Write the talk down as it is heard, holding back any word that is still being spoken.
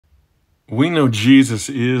We know Jesus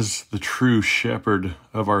is the true shepherd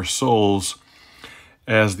of our souls,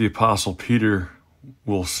 as the Apostle Peter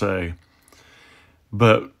will say.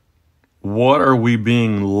 But what are we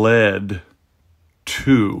being led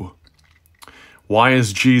to? Why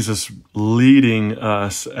is Jesus leading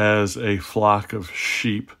us as a flock of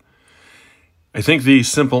sheep? I think the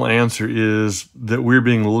simple answer is that we're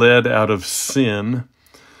being led out of sin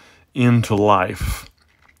into life.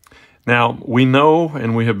 Now, we know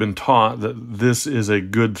and we have been taught that this is a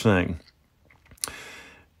good thing.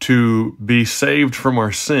 To be saved from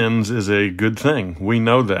our sins is a good thing. We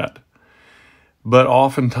know that. But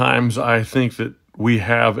oftentimes I think that we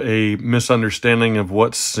have a misunderstanding of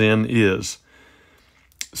what sin is.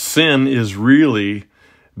 Sin is really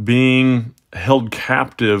being held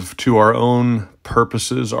captive to our own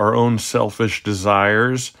purposes, our own selfish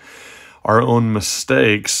desires, our own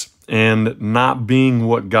mistakes, and not being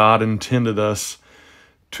what God intended us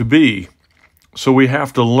to be. So we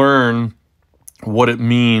have to learn what it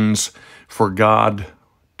means for God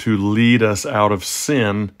to lead us out of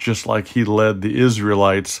sin, just like He led the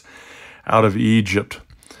Israelites out of Egypt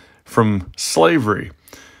from slavery.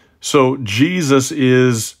 So Jesus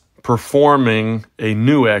is performing a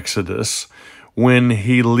new exodus when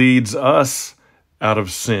He leads us out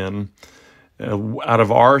of sin, out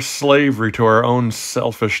of our slavery to our own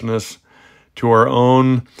selfishness, to our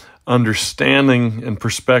own understanding and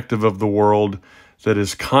perspective of the world that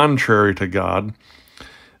is contrary to God.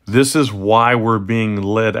 This is why we're being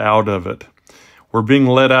led out of it. We're being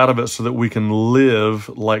led out of it so that we can live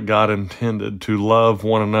like God intended, to love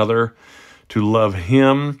one another, to love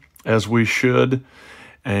Him as we should,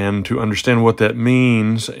 and to understand what that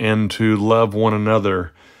means, and to love one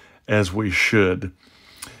another as we should.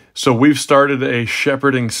 So we've started a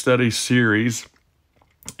shepherding study series,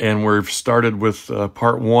 and we've started with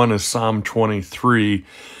part 1 is Psalm 23.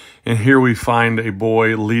 And here we find a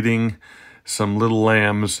boy leading some little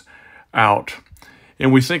lambs out.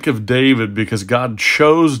 And we think of David because God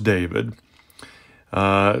chose David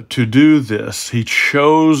to do this. He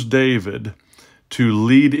chose David to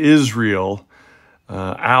lead Israel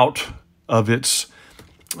out of its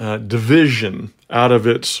division, out of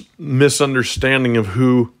its misunderstanding of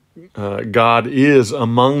who God is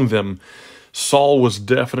among them. Saul was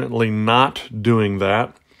definitely not doing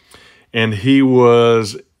that, and he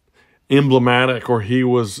was emblematic, or he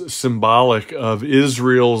was symbolic of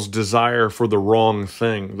Israel's desire for the wrong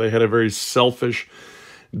thing. They had a very selfish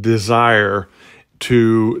desire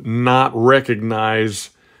to not recognize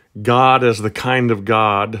God as the kind of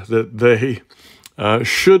God that they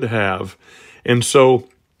should have. And so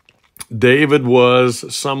David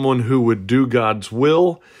was someone who would do God's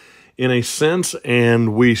will in a sense,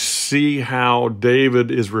 and we see how David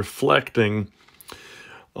is reflecting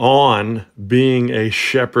on being a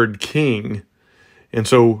shepherd king. And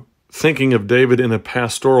so thinking of David in a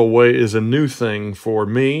pastoral way is a new thing for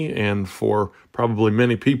me and for probably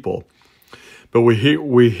many people. But we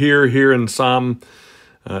hear here in Psalm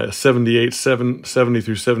 78, 70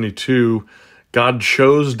 through 72, God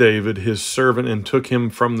chose David, His servant, and took him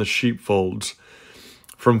from the sheepfolds.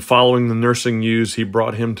 From following the nursing ewes, He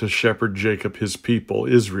brought him to shepherd Jacob, His people,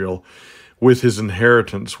 Israel, with His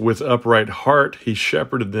inheritance. With upright heart, He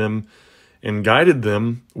shepherded them and guided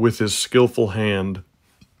them with His skillful hand.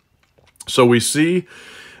 So we see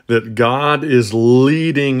that God is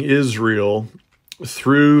leading Israel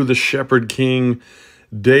through the shepherd king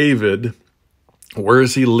David. Where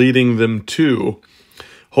is He leading them to?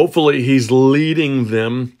 Hopefully He's leading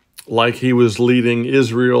them like He was leading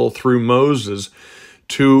Israel through Moses,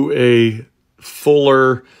 to a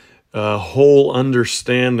fuller, whole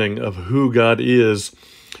understanding of who God is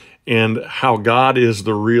and how God is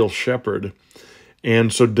the real shepherd.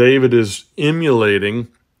 And so David is emulating,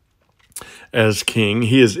 as king,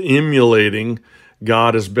 he is emulating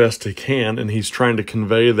God as best he can, and he's trying to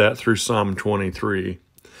convey that through Psalm 23.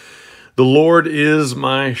 The Lord is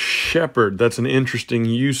my shepherd. That's an interesting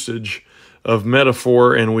usage of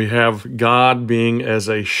metaphor, and we have God being as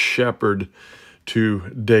a shepherd to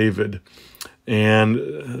David.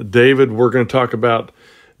 And David, we're going to talk about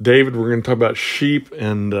sheep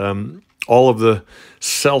and all of the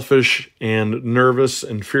selfish and nervous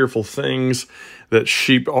and fearful things that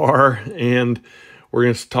sheep are. And we're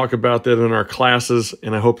going to talk about that in our classes,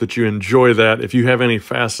 and I hope that you enjoy that. If you have any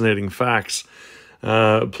fascinating facts,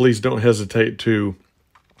 please don't hesitate to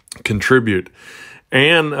contribute.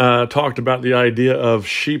 Anne talked about the idea of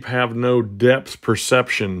sheep have no depth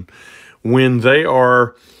perception. When they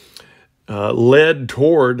are led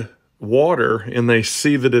toward water and they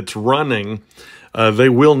see that it's running, They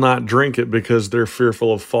will not drink it because they're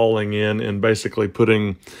fearful of falling in and basically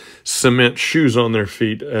putting cement shoes on their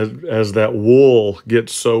feet as that wool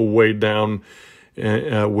gets so weighed down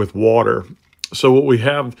with water. So what we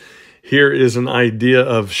have here is an idea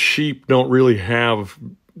of sheep don't really have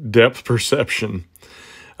depth perception.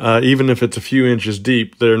 Even if it's a few inches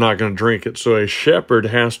deep, they're not going to drink it. So a shepherd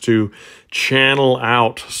has to channel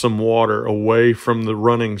out some water away from the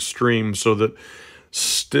running stream so that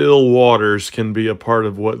still waters can be a part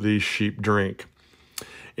of what these sheep drink.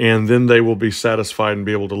 And then they will be satisfied and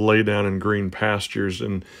be able to lay down in green pastures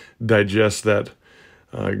and digest that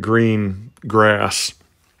green grass.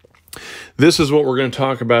 This is what we're going to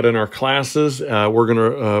talk about in our classes. We're going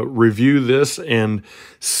to review this and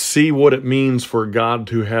see what it means for God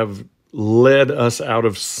to have led us out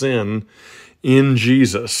of sin in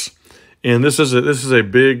Jesus. And this is a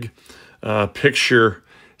big picture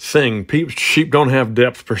thing. Sheep don't have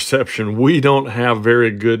depth perception. We don't have very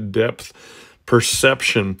good depth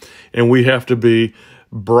perception, and we have to be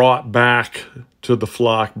brought back to the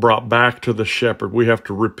flock, brought back to the shepherd. We have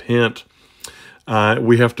to repent.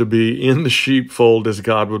 We have to be in the sheepfold as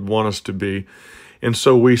God would want us to be. And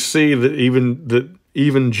so we see that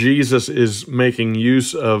even Jesus is making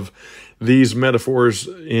use of these metaphors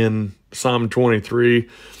in Psalm 23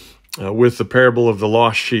 with the parable of the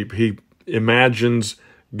lost sheep. He imagines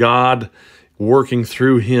God working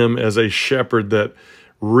through him as a shepherd that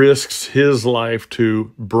risks his life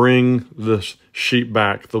to bring the sheep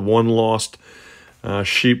back, the one lost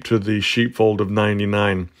sheep, to the sheepfold of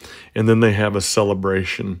 99. And then they have a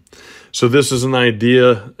celebration. So this is an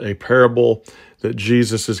idea, a parable that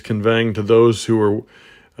Jesus is conveying to those who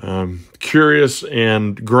are curious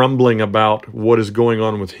and grumbling about what is going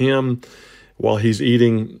on with him while he's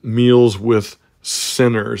eating meals with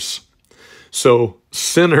sinners. So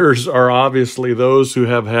sinners are obviously those who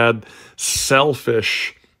have had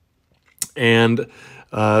selfish and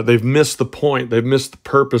they've missed the point, they've missed the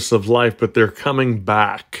purpose of life, but they're coming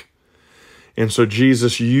back. And so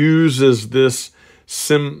Jesus uses this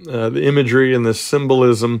the imagery and the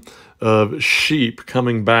symbolism of sheep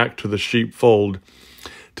coming back to the sheepfold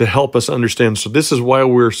to help us understand. So this is why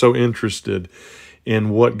we're so interested in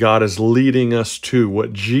what God is leading us to,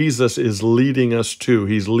 what Jesus is leading us to.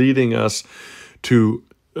 He's leading us to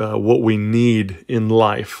what we need in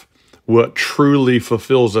life, what truly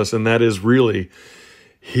fulfills us, and that is really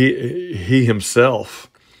He himself.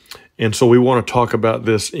 And so we want to talk about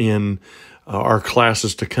this in our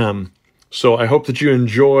classes to come. So I hope that you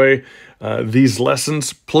enjoy these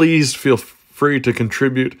lessons. Please feel free to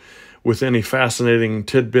contribute with any fascinating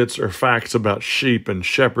tidbits or facts about sheep and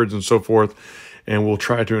shepherds and so forth, and we'll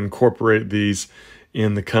try to incorporate these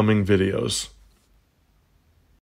in the coming videos.